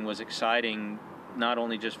doing was exciting, not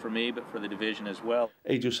only just for me, but for the division as well.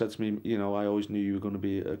 He just said to me, you know, I always knew you were going to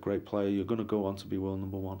be a great player. You're going to go on to be world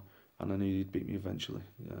 #1, and I knew you'd beat me eventually.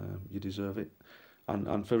 You deserve it.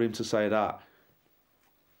 And for him to say that,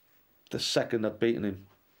 the second I'd beaten him,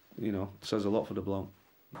 you know, says a lot for the bloke.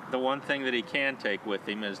 The one thing that he can take with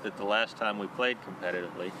him is that the last time we played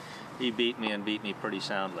competitively, he beat me and beat me pretty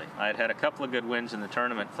soundly. I had had a couple of good wins in the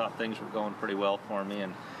tournament, thought things were going pretty well for me,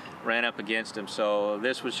 and ran up against him. So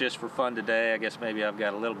this was just for fun today. I guess maybe I've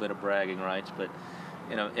got a little bit of bragging rights, but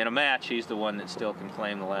in a match, he's the one that still can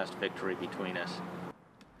claim the last victory between us.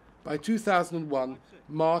 By 2001,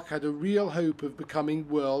 Mark had a real hope of becoming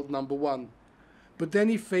world #1. But then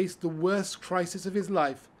he faced the worst crisis of his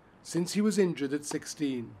life since he was injured at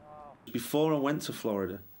 16. Before I went to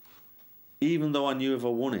Florida, even though I knew if I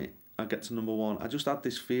won it, I'd get to #1, I just had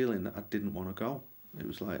this feeling that I didn't want to go. It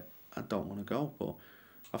was like, I don't want to go. But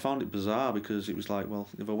I found it bizarre because it was like, well,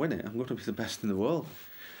 if I win it, I'm going to be the best in the world.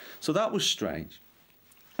 So that was strange.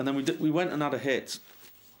 And then we went and had a hit.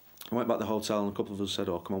 I went back to the hotel and a couple of us said,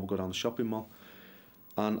 oh, come on, we'll go down the shopping mall.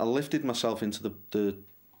 And I lifted myself into the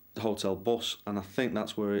hotel bus, and I think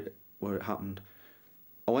that's where it happened.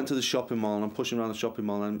 I went to the shopping mall and I'm pushing around the shopping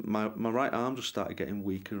mall, and my right arm just started getting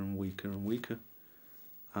weaker and weaker and weaker.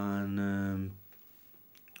 And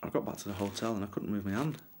I got back to the hotel and I couldn't move my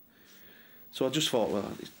hand. So I just thought,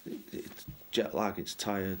 well, it's jet lag, it's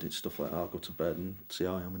tired, it's stuff like that. I'll go to bed and see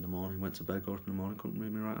how I am in the morning. Went to bed, got up in the morning, couldn't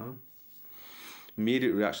move my right arm.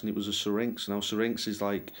 Immediate reaction, it was a syrinx. Now syrinx is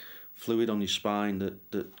like fluid on your spine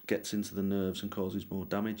that gets into the nerves and causes more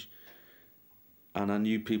damage. And I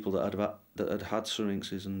knew people that had had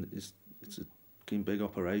syrinxes, and it's a fucking big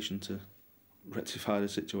operation to rectify the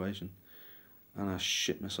situation. And I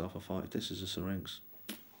shit myself. I thought, if this is a syrinx,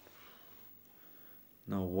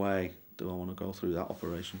 no way do I want to go through that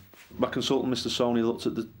operation. My consultant, Mr. Sony, looked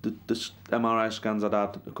at the MRI scans I'd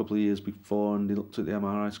had a couple of years before, and he looked at the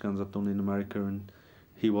MRI scans I'd done in America, and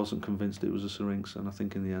he wasn't convinced it was a syrinx. And I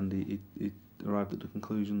think in the end he arrived at the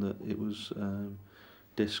conclusion that it was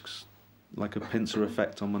discs, like a pincer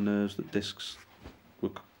effect on my nerves, that discs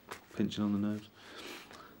were pinching on the nerves.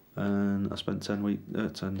 And I spent 10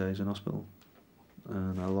 days in hospital,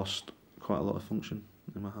 and I lost quite a lot of function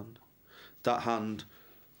in my hand. That hand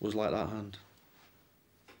was like that hand,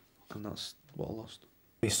 and that's what I lost.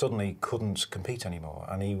 He suddenly couldn't compete anymore,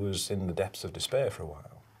 and he was in the depths of despair for a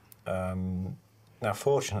while. Now,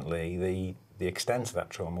 fortunately, the extent of that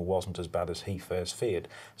trauma wasn't as bad as he first feared.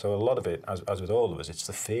 So a lot of it, as with all of us, it's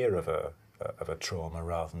the fear of a trauma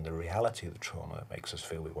rather than the reality of the trauma that makes us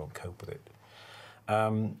feel we won't cope with it.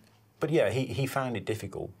 But yeah, he found it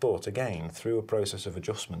difficult, but again, through a process of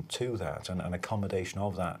adjustment to that and an accommodation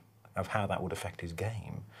of that, of how that would affect his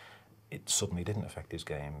game, it suddenly didn't affect his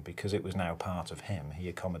game because it was now part of him. He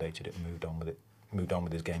accommodated it and moved on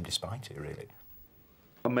with his game despite it, really.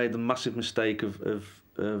 I made the massive mistake of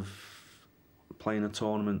playing a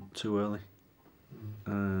tournament too early,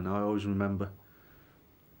 and I always remember.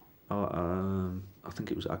 I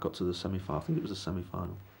think it was. I got to the semi-final. I think it was the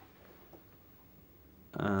semi-final,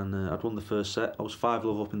 and I'd won the first set. I was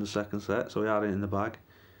 5-love up in the second set, so I had it in the bag,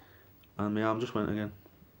 and my arm just went again.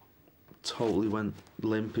 Totally went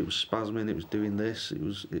limp. It was spasming. It was doing this.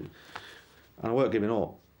 And I weren't giving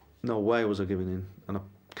up. No way was I giving in, and I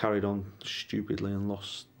carried on stupidly and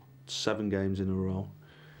lost 7 games in a row.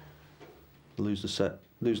 lose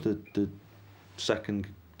the second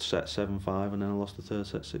set 7-5, and then I lost the third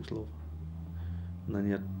set 6-love. And then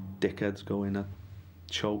you had dickheads going, I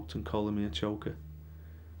choked and calling me a choker.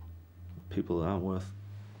 People that aren't worth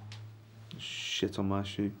shit on my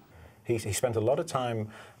shoe. He spent a lot of time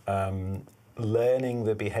learning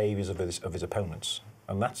the behaviours of his opponents,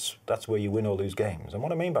 and that's where you win or lose games. And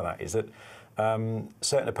what I mean by that is that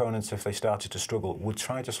certain opponents, if they started to struggle, would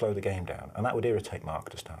try to slow the game down, and that would irritate Mark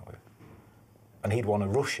to start with. And he'd want to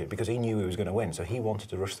rush it because he knew he was going to win, so he wanted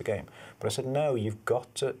to rush the game. But I said, no, you've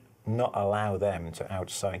got to not allow them to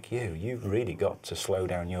out-psych you. You've really got to slow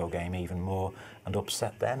down your game even more and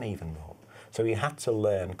upset them even more. So he had to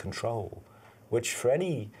learn control, which for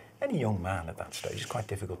any young man at that stage is quite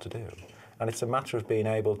difficult to do. And it's a matter of being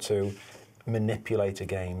able to manipulate a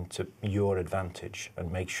game to your advantage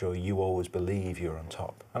and make sure you always believe you're on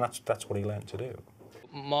top. And that's what he learned to do.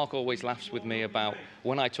 Mark always laughs with me about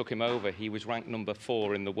when I took him over, he was ranked number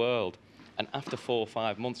 4 in the world. And after 4 or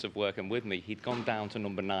 5 months of working with me, he'd gone down to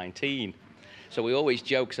number 19. So he always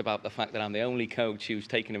jokes about the fact that I'm the only coach who's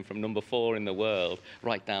taken him from number 4 in the world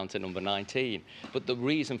right down to number 19. But the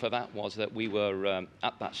reason for that was that we were,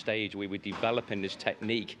 at that stage, we were developing this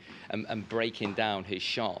technique and breaking down his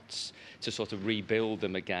shots to sort of rebuild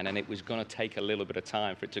them again. And it was going to take a little bit of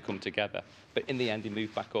time for it to come together. But in the end, he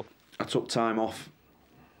moved back up. I took time off,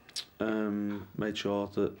 made sure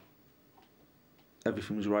that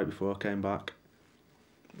everything was right before I came back.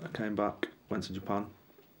 I came back, went to Japan,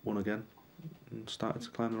 won again, and started to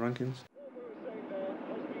climb the rankings.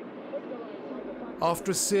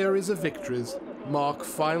 After a series of victories, Mark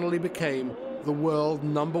finally became the world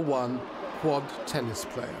 #1 quad tennis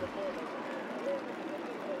player.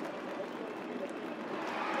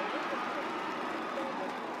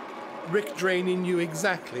 Rick Draney knew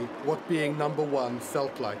exactly what being #1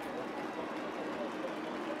 felt like.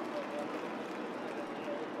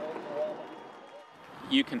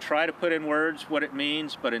 You can try to put in words what it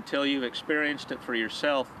means, but until you've experienced it for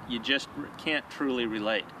yourself, you just can't truly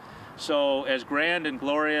relate. So as grand and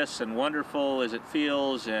glorious and wonderful as it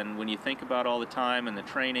feels, and when you think about all the time and the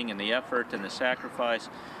training and the effort and the sacrifice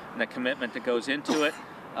and the commitment that goes into it,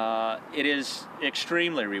 it is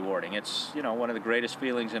extremely rewarding. It's, you know, one of the greatest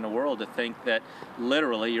feelings in the world to think that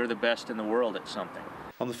literally you're the best in the world at something.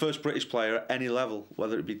 I'm the first British player at any level,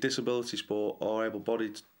 whether it be disability sport or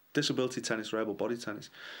disability tennis or able-bodied tennis.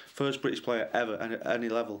 First British player ever at any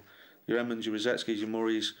level. Your Edmonds, your Rosetskis, your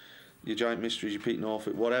Murrays, your Giant Mysteries, your Pete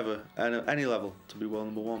Norfolk, whatever, and at any level to be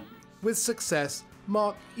world #1. With success,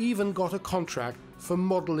 Mark even got a contract for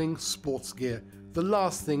modelling sports gear, the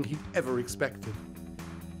last thing he'd ever expected.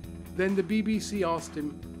 Then the BBC asked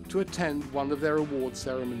him to attend one of their award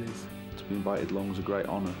ceremonies. To be invited along was a great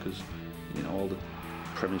honour because, you know, all the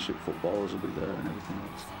Premiership footballers will be there and everything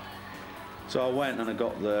else. So I went and I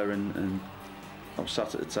got there and I was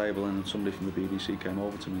sat at the table and somebody from the BBC came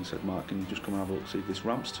over to me and said, Mark, can you just come and have a look, see if this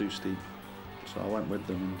ramp's too steep? So I went with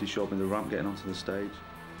them and they showed me the ramp getting onto the stage.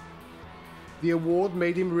 The award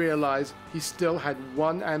made him realise he still had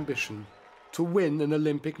one ambition, to win an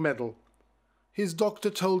Olympic medal. His doctor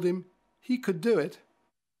told him he could do it.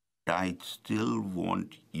 I still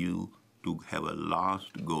want you to have a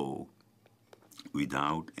last go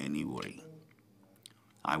without any worry.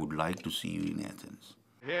 I would like to see you in Athens.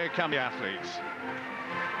 Here come the athletes.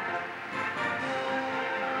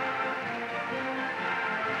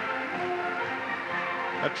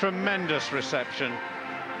 A tremendous reception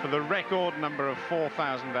for the record number of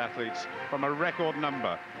 4,000 athletes from a record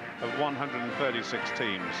number of 136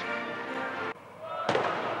 teams.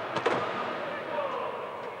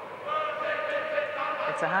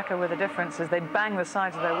 It's a haka with a difference. As they bang the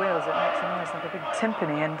sides of their wheels, it makes a noise like a big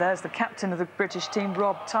timpani. And there's the captain of the British team,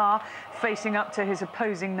 Rob Tarr, facing up to his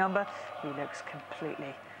opposing number. He looks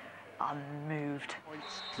completely unmoved.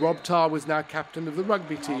 Rob Tarr was now captain of the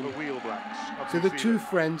rugby team, so the two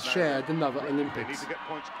friends shared another They Olympics. need to get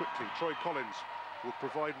points quickly. Troy Collins will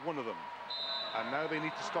provide one of them. And now they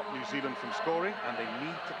need to stop New Zealand from scoring, and they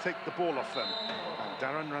need to take the ball off them. And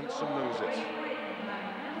Darren Ransom knows it.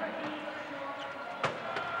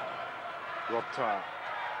 Rob Tarr.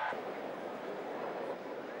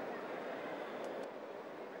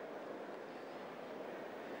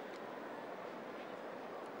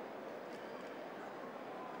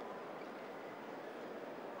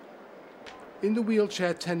 In the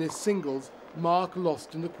wheelchair tennis singles, Mark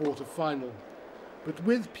lost in the quarter-final. But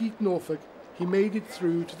with Pete Norfolk, he made it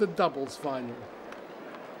through to the doubles final.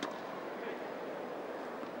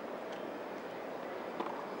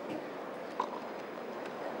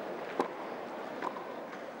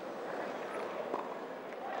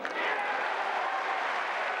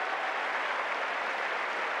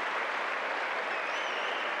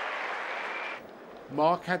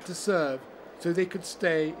 Mark had to serve so they could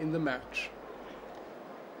stay in the match.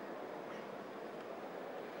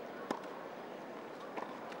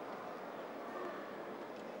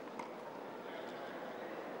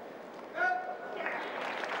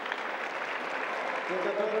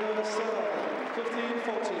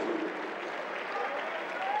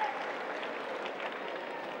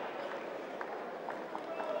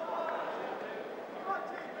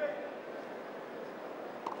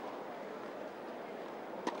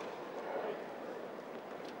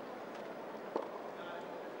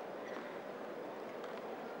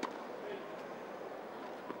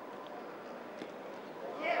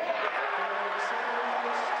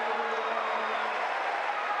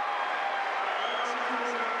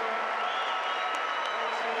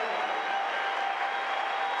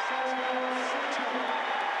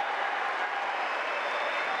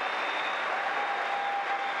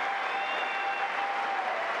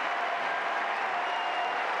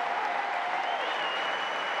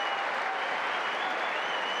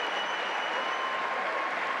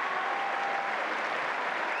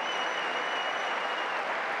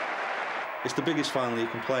 It's the biggest final you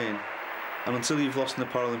can play in, and until you've lost in the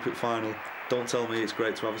Paralympic final, don't tell me it's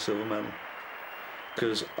great to have a silver medal.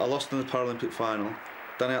 Because I lost in the Paralympic final,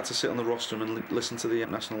 then I had to sit on the rostrum and listen to the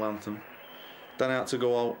national anthem. Then I had to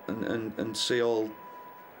go out and see all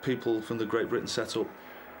people from the Great Britain set up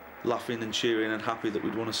laughing and cheering and happy that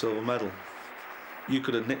we'd won a silver medal. You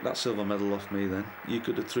could have nicked that silver medal off me then. You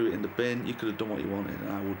could have threw it in the bin, you could have done what you wanted,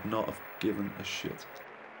 and I would not have given a shit.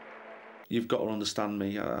 You've got to understand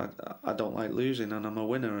me. I don't like losing, and I'm a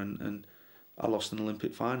winner, and I lost an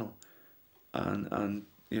Olympic final, and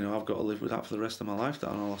you know, I've got to live with that for the rest of my life.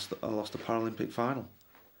 That I lost a Paralympic final,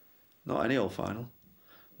 not any old final,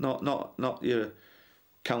 not your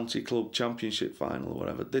county club championship final or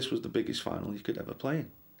whatever. This was the biggest final you could ever play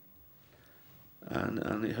in,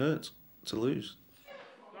 and it hurts to lose.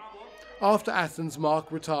 After Athens, Mark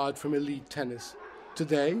retired from elite tennis.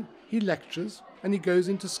 Today, he lectures and he goes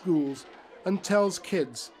into schools and tells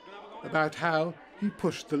kids about how he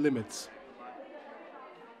pushed the limits.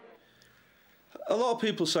 A lot of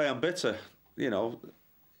people say I'm bitter, you know,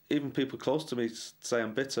 even people close to me say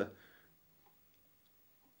I'm bitter.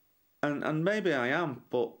 And maybe I am,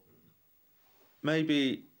 but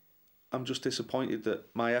maybe I'm just disappointed that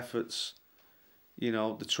my efforts, you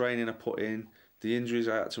know, the training I put in, the injuries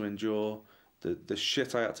I had to endure, the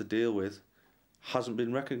shit I had to deal with, hasn't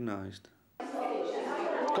been recognised.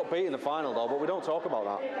 Got beat in the final though, but we don't talk about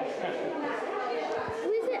that.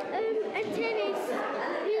 Was it a tennis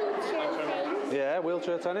wheelchair thing? Yeah,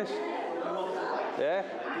 wheelchair tennis. Yeah.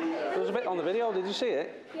 There was a bit on the video, did you see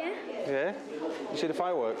it? Yeah. Yeah? You see the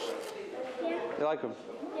fireworks? Yeah. You like them?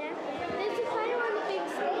 Yeah. There's a fire on the big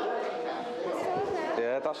screen. I saw that.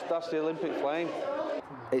 Yeah, that's the Olympic flame.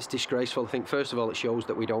 It's disgraceful. I think first of all it shows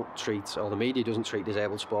that we don't treat, or the media doesn't treat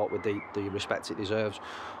disabled sport with the respect it deserves.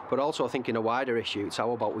 But also I think in a wider issue, it's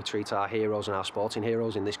how about we treat our heroes and our sporting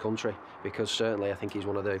heroes in this country, because certainly I think he's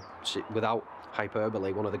one of the, without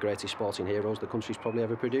hyperbole, one of the greatest sporting heroes the country's probably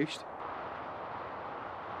ever produced.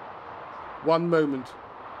 One moment,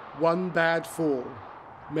 one bad fall,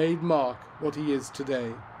 made Mark what he is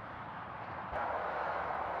today.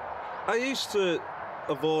 I used to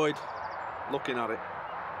avoid looking at it.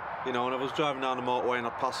 You know, when I was driving down the motorway and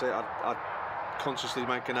I'd pass it, I'd consciously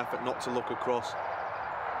make an effort not to look across.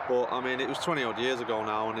 But, I mean, it was 20 odd years ago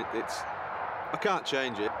now, and it's... I can't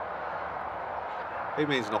change it. It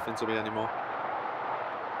means nothing to me anymore.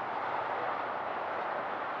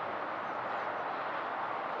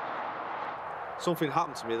 Something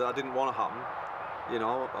happened to me that I didn't want to happen. You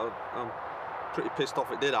know, I'm pretty pissed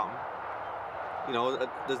off it did happen. You know,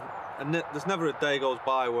 there's never a day goes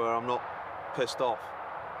by where I'm not pissed off,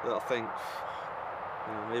 that I think,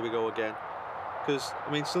 you know, here we go again. Because,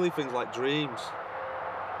 I mean, silly things like dreams.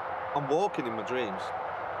 I'm walking in my dreams.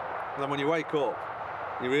 And then when you wake up,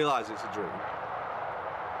 you realise it's a dream.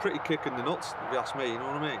 Pretty kick in the nuts, if you ask me, you know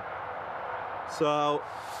what I mean? So,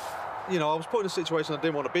 you know, I was put in a situation I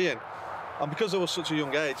didn't want to be in. And because I was such a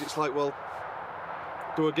young age, it's like, well,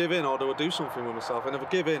 do I give in or do I do something with myself? And if I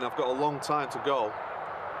give in, I've got a long time to go,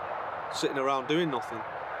 sitting around doing nothing.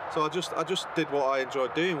 So I just did what I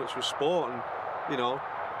enjoyed doing, which was sport, and you know,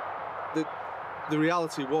 the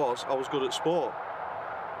reality was I was good at sport.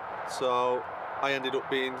 So I ended up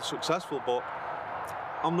being successful, but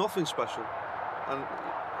I'm nothing special. And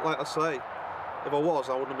like I say, if I was,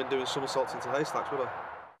 I wouldn't have been doing somersaults into haystacks, would I?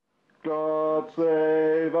 God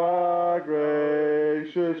save our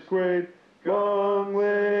gracious Queen, long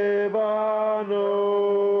live our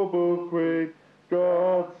noble Queen,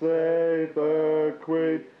 God save the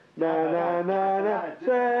Queen. na na na na,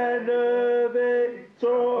 send her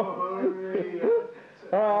victorious,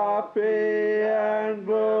 happy and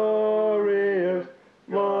glorious,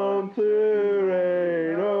 one to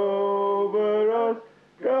reign over us,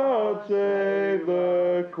 God save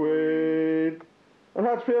the Queen. And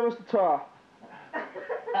how do you feel, Mr. Tar?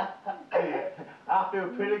 I feel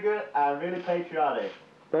pretty good and really patriotic.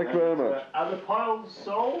 Thank you very much. As a Pile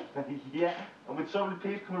soul, yeah, and with so many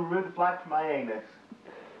people coming to remove the flag from my anus.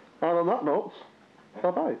 And on that note,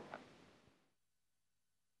 bye-bye.